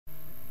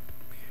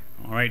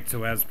Alright,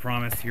 so as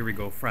promised, here we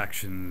go,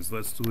 fractions.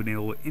 Let's do a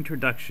little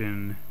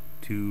introduction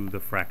to the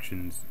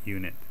fractions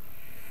unit.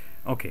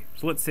 Okay,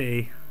 so let's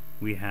say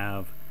we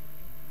have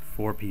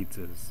 4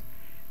 pizzas,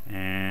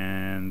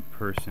 and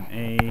person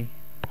A,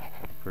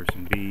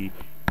 person B,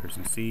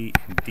 person C,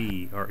 and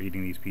D are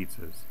eating these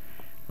pizzas.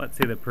 Let's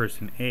say that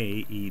person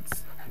A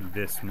eats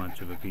this much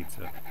of a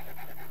pizza.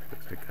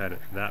 Looks to cut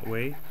it that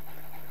way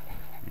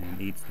and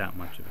eats that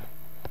much of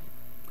it.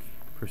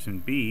 Person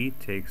B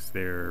takes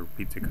their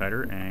pizza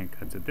cutter and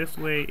cuts it this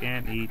way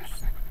and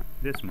eats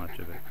this much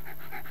of it.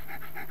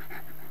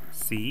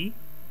 C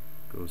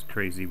goes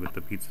crazy with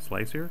the pizza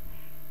slicer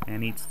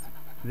and eats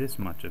this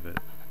much of it.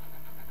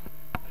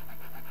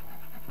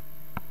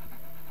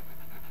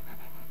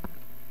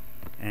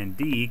 And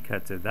D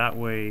cuts it that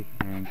way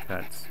and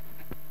cuts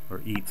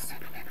or eats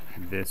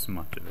this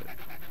much of it,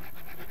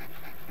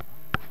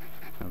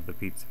 of the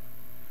pizza.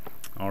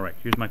 Alright,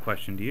 here's my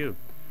question to you.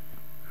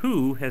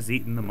 Who has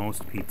eaten the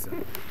most pizza?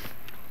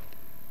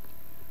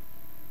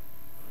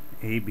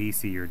 A, B,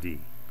 C, or D?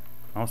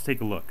 Let's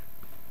take a look.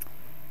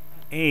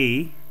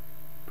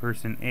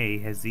 Person A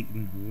has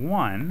eaten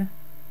 1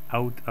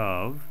 out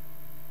of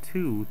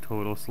 2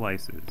 total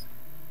slices.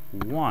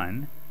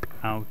 1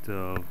 out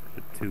of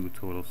the 2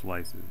 total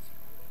slices.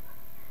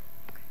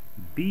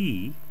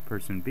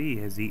 Person B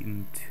has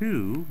eaten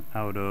 2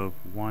 out of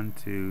 1,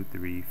 2,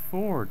 3,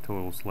 4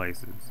 total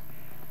slices.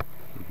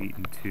 They've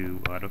eaten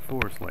 2 out of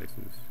 4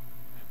 slices.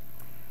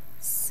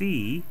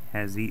 C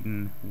has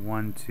eaten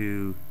 1,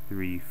 2,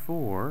 3,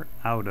 4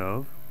 out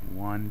of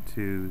 1,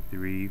 2,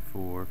 3,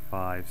 4,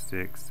 5,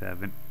 6,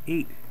 7,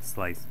 8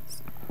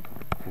 slices.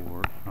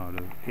 4 out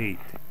of 8.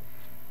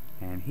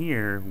 And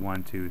here,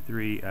 1, 2,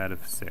 3 out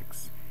of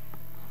 6.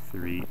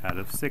 3 out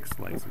of 6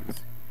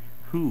 slices.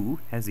 Who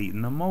has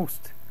eaten the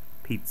most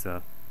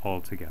pizza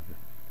altogether?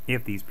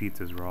 If these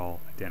pizzas were all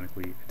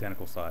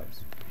identical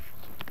size.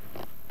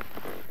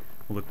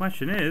 Well, the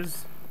question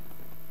is,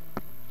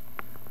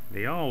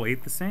 they all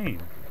ate the same.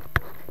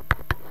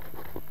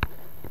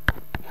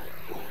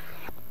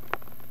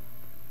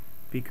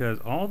 Because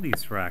all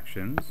these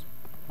fractions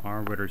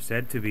are what are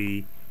said to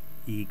be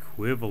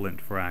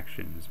equivalent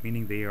fractions,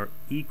 meaning they are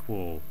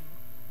equal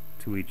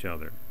to each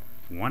other.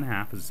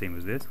 1/2 is the same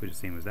as this, which is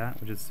the same as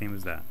that, which is the same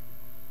as that.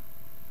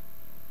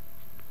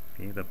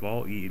 Okay, they've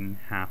all eaten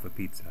half a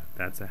pizza.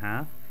 That's a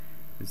half.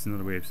 This is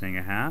another way of saying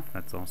a half.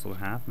 That's also a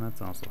half, and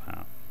that's also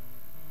half.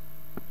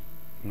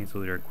 Okay, so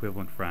they're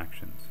equivalent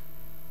fractions.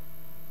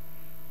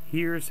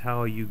 Here's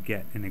how you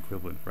get an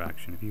equivalent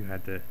fraction. If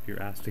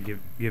you're asked to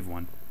give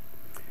one,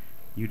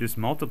 you just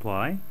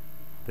multiply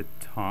the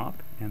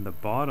top and the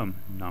bottom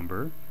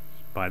number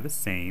by the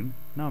same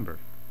number.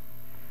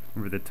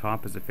 Remember, the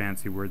top is a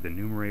fancy word, the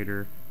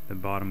numerator. The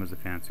bottom is a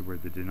fancy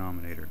word, the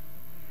denominator.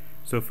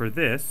 So for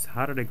this,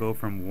 how did I go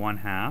from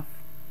 1/2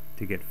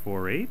 to get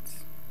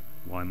 4/8?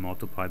 Well, I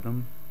multiplied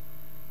them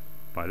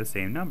by the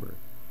same number,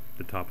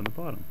 the top and the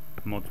bottom.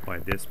 I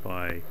multiplied this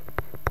by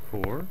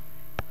 4.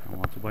 I'll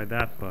multiply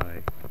that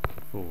by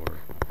 4.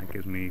 That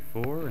gives me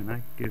 4, and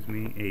that gives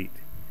me 8.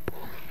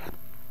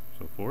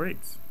 So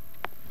 4/8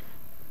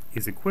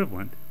 is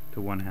equivalent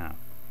to 1/2.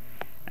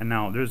 And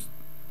now there's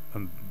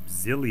a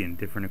zillion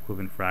different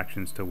equivalent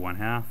fractions to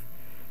 1/2.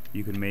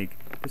 You can make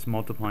just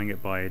multiplying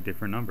it by a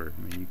different number.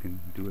 I mean, you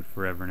can do it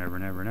forever and ever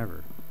and ever and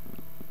ever.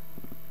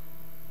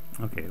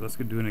 Okay, let's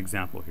go do an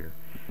example here.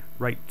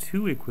 Write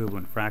 2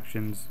 equivalent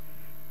fractions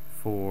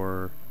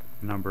for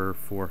number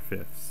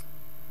 4/5.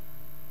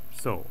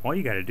 So all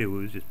you got to do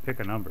is just pick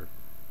a number.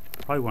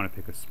 Probably want to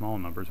pick a small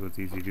number so it's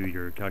easy to do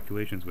your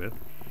calculations with,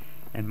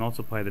 and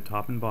multiply the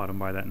top and bottom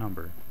by that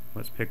number.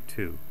 Let's pick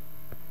 2.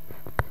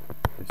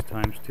 This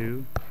times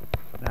 2,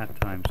 that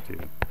times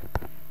 2.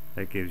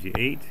 That gives you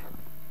 8,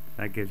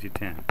 that gives you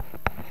 10.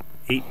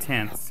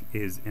 8/10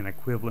 is an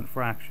equivalent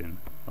fraction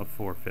of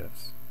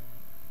 4/5.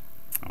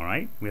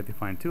 Alright, we have to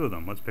find 2 of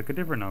them. Let's pick a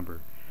different number.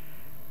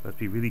 Let's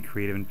be really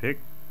creative and pick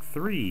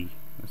 3.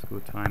 Let's go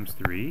times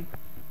 3.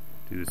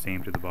 Do the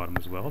same to the bottom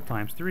as well,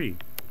 times 3.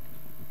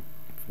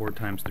 4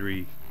 times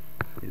 3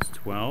 is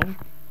 12.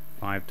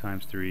 5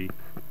 times 3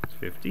 is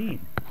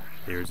 15.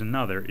 There's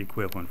another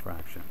equivalent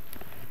fraction.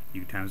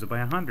 You times it by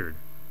 100.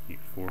 You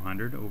get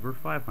 400 over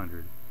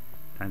 500.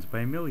 Times it by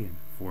 1,000,000.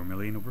 4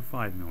 million over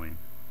 5 million.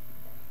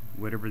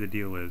 Whatever the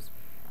deal is,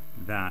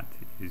 that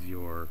is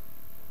your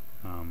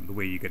the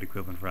way you get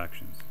equivalent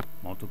fractions.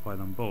 Multiply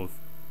them both,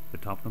 the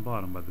top and the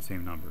bottom, by the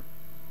same number.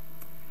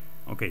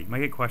 Okay, you might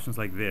get questions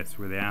like this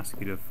where they ask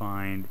you to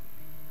find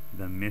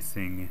the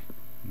missing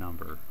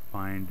number.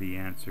 Find the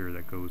answer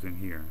that goes in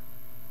here.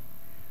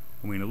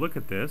 When we look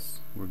at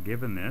this, we're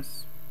given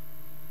this,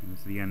 and this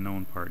is the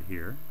unknown part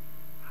here.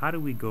 How do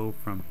we go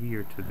from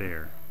here to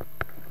there?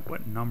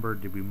 What number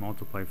did we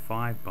multiply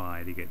 5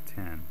 by to get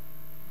 10?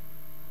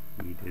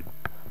 We did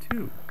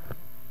 2.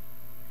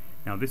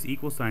 Now this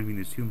equal sign between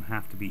these two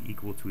have to be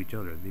equal to each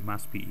other. They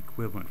must be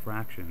equivalent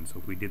fractions. So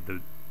if we did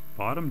the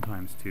bottom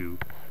times 2,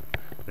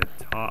 the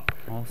top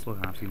also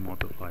has to be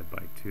multiplied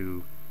by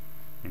 2,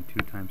 and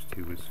 2 times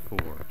 2 is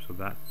 4. So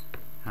that's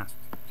has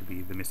to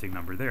be the missing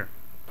number there.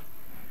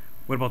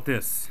 What about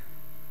this?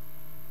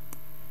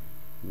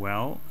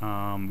 Well,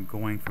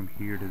 going from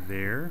here to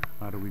there,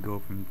 how do we go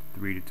from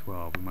 3 to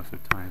 12? We must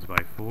have times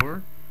by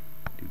 4.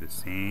 Do the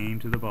same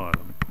to the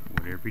bottom.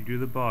 Whatever you do to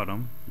the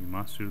bottom, you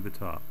must do to the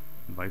top,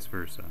 and vice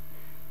versa.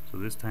 So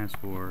this times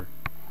 4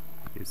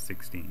 is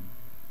 16.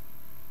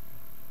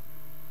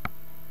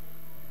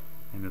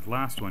 And this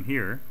last one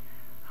here,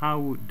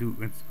 how do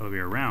it's the other way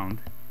around?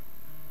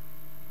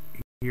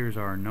 Here's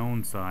our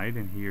known side,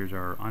 and here's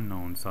our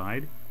unknown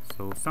side.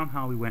 So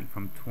somehow we went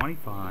from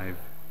 25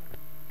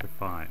 to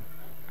 5.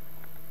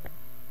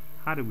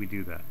 How did we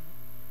do that?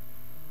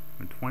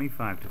 From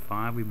 25 to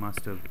 5, we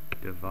must have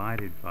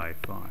divided by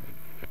 5.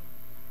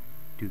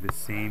 Do the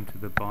same to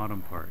the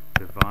bottom part.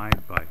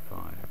 Divide by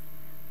 5.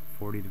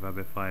 40 divided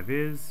by 5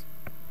 is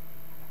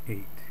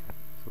 8.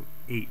 So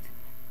 8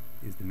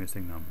 is the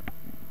missing number.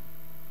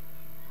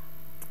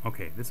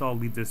 Okay, this all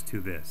leads us to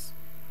this.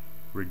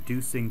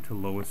 Reducing to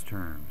lowest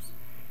terms,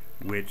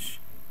 which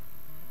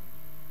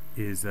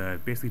is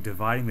basically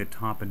dividing the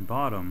top and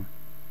bottom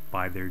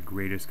by their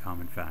greatest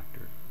common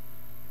factor.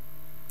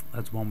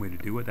 That's one way to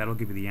do it. That'll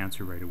give you the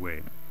answer right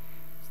away.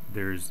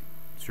 There's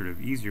sort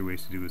of easier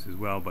ways to do this as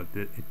well, but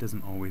it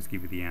doesn't always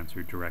give you the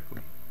answer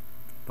directly.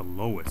 The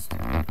lowest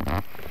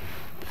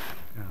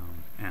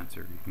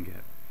answer you can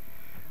get.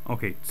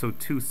 Okay, so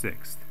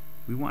 2/6.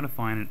 We want to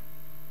find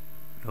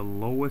the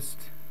lowest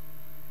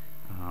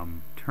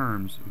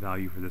terms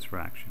value for this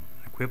fraction.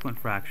 Equivalent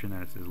fraction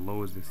that's as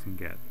low as this can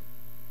get.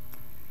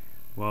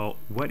 Well,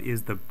 what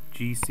is the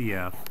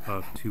GCF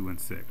of 2 and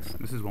 6?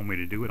 This is one way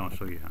to do it. I'll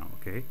show you how,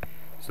 okay?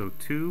 So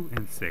 2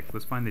 and 6.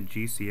 Let's find the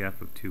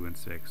GCF of 2 and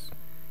 6.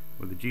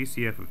 Well, the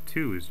GCF of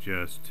 2 is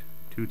just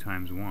 2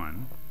 times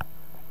 1.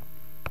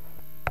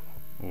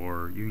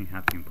 Or you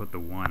have to even put the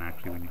 1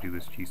 actually when you do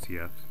this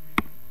GCF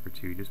for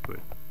 2. You just put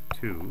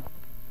 2.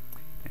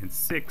 And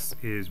 6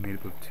 is made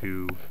up of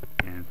 2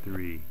 and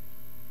 3.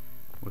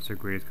 What's their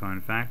greatest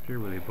common factor?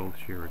 Well, they both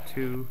share a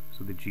 2,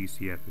 so the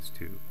GCF is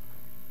 2.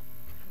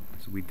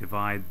 So we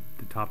divide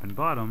the top and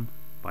bottom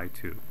by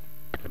 2.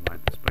 Divide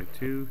this by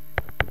 2,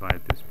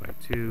 divide this by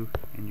 2,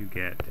 and you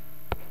get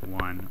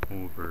 1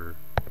 over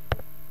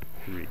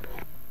 3.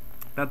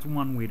 That's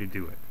one way to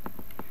do it.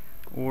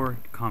 Or,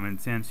 common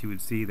sense, you would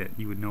see that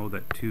you would know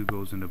that 2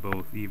 goes into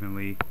both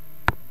evenly.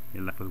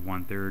 You're left with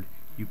 1/3.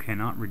 You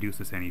cannot reduce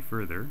this any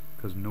further,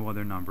 because no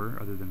other number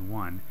other than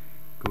 1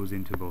 goes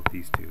into both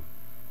these two.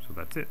 So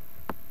that's it.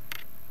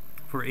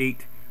 For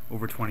 8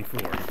 over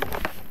 24.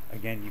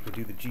 Again, you could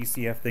do the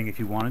GCF thing if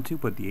you wanted to,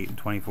 put the 8 and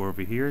 24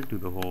 over here, do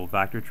the whole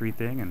factor tree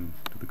thing and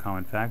do the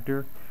common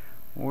factor,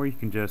 or you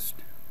can just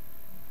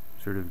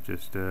sort of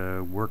just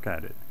work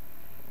at it.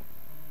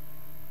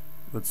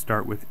 Let's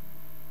start with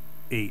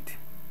 8.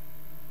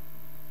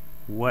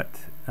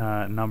 What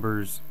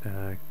numbers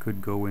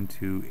could go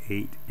into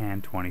 8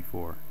 and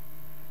 24?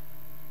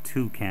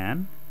 2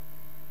 can.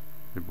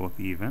 They're both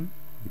even.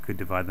 You could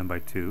divide them by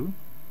 2.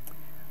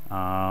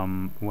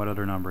 What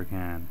other number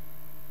can?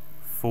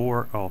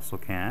 4 also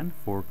can.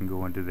 4 can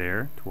go into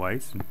there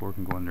twice, and 4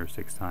 can go in there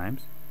 6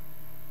 times.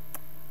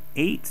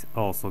 8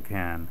 also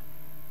can.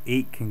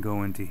 8 can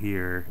go into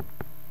here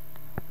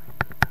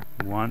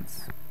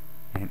once,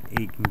 and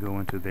 8 can go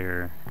into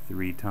there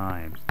 3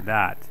 times.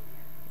 That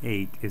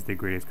 8 is the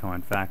greatest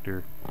common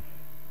factor.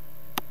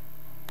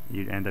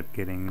 You'd end up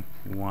getting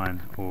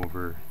 1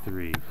 over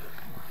 3.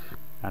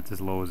 That's as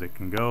low as it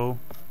can go,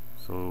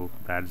 so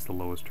that is the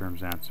lowest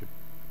terms answer.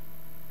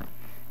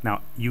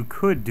 Now, you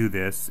could do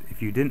this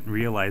if you didn't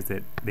realize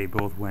that they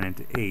both went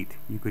into 8.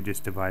 You could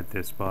just divide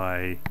this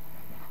by...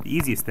 The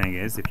easiest thing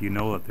is, if you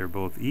know that they're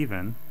both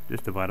even,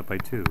 just divide it by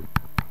 2.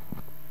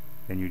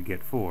 Then you'd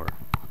get 4.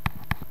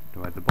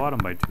 Divide the bottom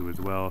by 2 as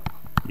well,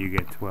 you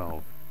get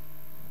 12.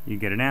 You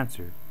get an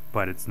answer,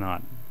 but it's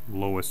not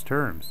lowest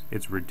terms.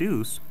 It's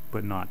reduced,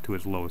 but not to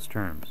its lowest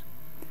terms.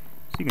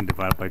 So you can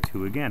divide it by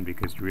 2 again,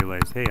 because you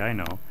realize, hey, I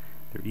know,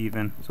 they're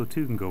even, so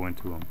 2 can go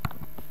into them.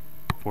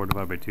 4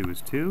 divided by 2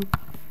 is 2.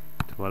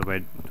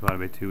 Divided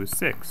by 2 is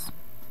 6.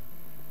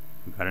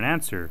 We've got an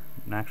answer.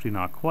 And actually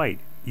not quite.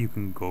 You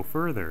can go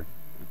further.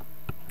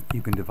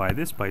 You can divide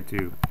this by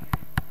 2.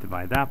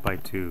 Divide that by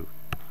 2,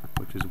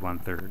 which is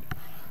 1/3.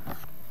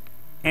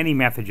 Any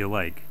method you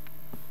like.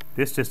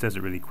 This just does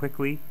it really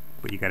quickly,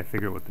 but you got to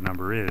figure out what the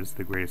number is,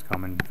 the greatest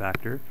common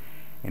factor.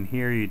 And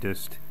here you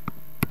just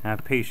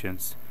have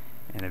patience,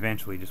 and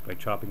eventually, just by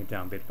chopping it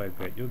down bit by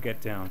bit, you'll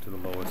get down to the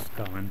lowest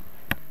common.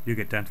 You'll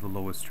get down to the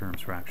lowest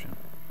terms fraction.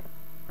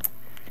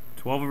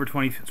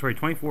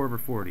 24 over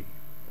 40.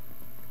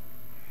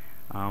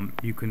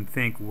 You can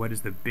think, what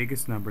is the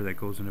biggest number that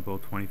goes into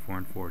both 24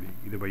 and 40,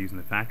 either by using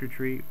the factor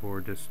tree or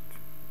just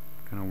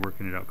kind of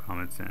working it out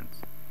common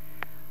sense.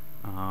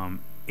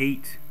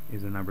 8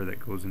 is a number that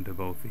goes into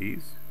both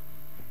these,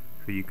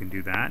 so you can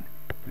do that.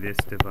 This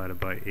divided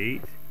by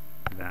 8,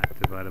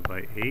 that divided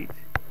by 8,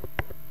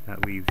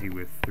 that leaves you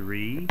with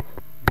 3,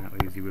 and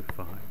that leaves you with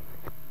 5.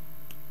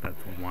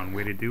 That's one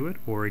way to do it.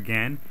 Or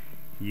again,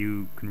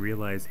 you can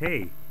realize,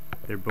 hey,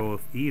 they're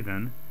both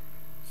even,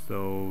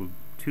 so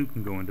 2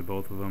 can go into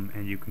both of them,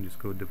 and you can just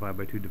go divide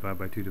by 2, divide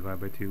by 2, divide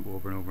by 2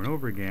 over and over and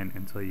over again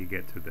until you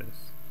get to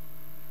this.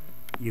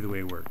 Either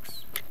way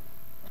works.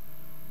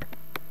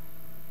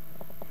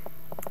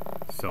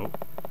 So,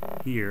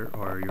 here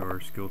are your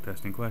skill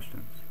testing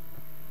questions.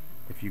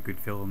 If you could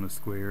fill in the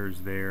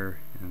squares there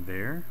and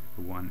there,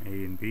 the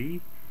 1A and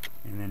B,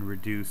 and then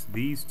reduce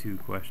these two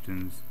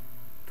questions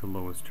to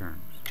lowest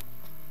terms.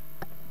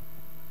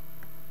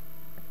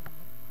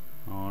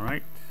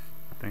 Alright,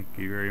 thank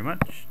you very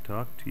much.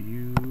 Talk to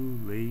you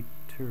later.